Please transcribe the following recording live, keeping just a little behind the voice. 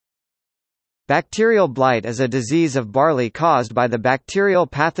Bacterial blight is a disease of barley caused by the bacterial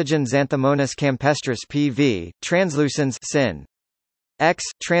pathogen Xanthomonas campestris PV, translucens sin. X.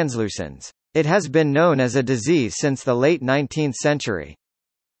 translucens. It has been known as a disease since the late 19th century.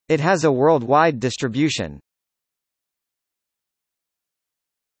 It has a worldwide distribution.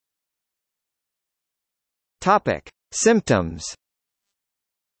 Topic: Symptoms.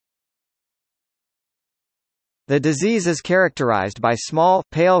 The disease is characterized by small,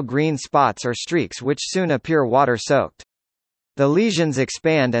 pale green spots or streaks which soon appear water-soaked. The lesions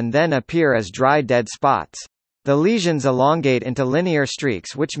expand and then appear as dry dead spots. The lesions elongate into linear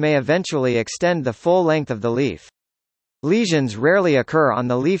streaks which may eventually extend the full length of the leaf. Lesions rarely occur on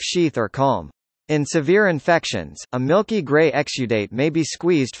the leaf sheath or culm. In severe infections, a milky gray exudate may be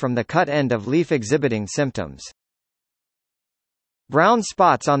squeezed from the cut end of leaf exhibiting symptoms. Brown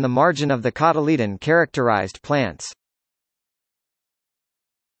spots on the margin of the cotyledon characterized plants.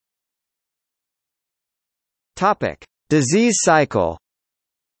 Topic: Disease cycle.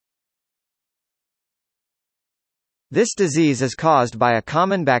 This disease is caused by a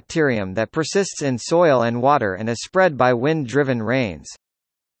common bacterium that persists in soil and water and is spread by wind-driven rains.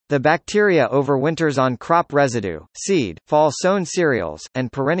 The bacteria overwinters on crop residue, seed, fall-sown cereals,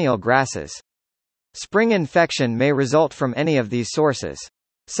 and perennial grasses. Spring infection may result from any of these sources.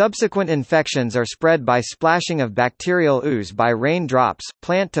 Subsequent infections are spread by splashing of bacterial ooze by rain drops,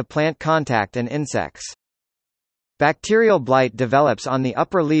 plant-to-plant contact and insects. Bacterial blight develops on the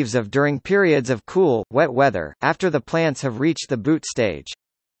upper leaves during periods of cool, wet weather, after the plants have reached the boot stage.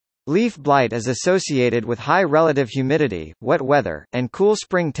 Leaf blight is associated with high relative humidity, wet weather, and cool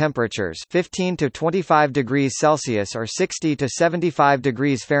spring temperatures 15 to 25 degrees Celsius or 60 to 75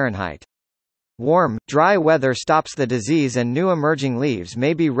 degrees Fahrenheit. Warm, dry weather stops the disease and new emerging leaves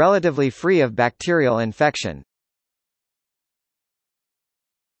may be relatively free of bacterial infection.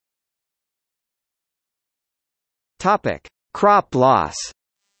 Topic: Crop loss.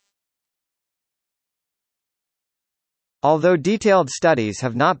 Although detailed studies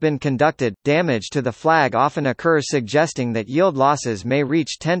have not been conducted, damage to the flag often occurs, suggesting that yield losses may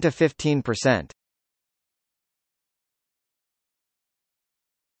reach 10 to 15%.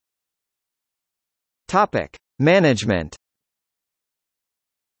 Topic: Management.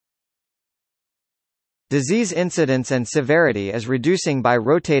 Disease incidence and severity is reducing by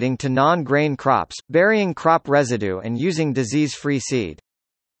rotating to non-grain crops, burying crop residue and using disease-free seed.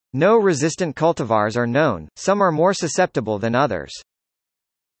 No resistant cultivars are known, some are more susceptible than others.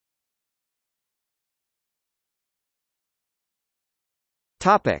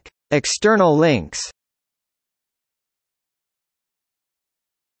 Topic: External links.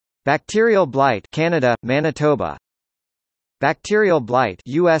 Bacterial blight, Canada, Manitoba. Bacterial blight,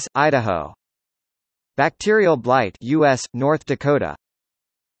 US, Idaho. Bacterial blight, US, North Dakota.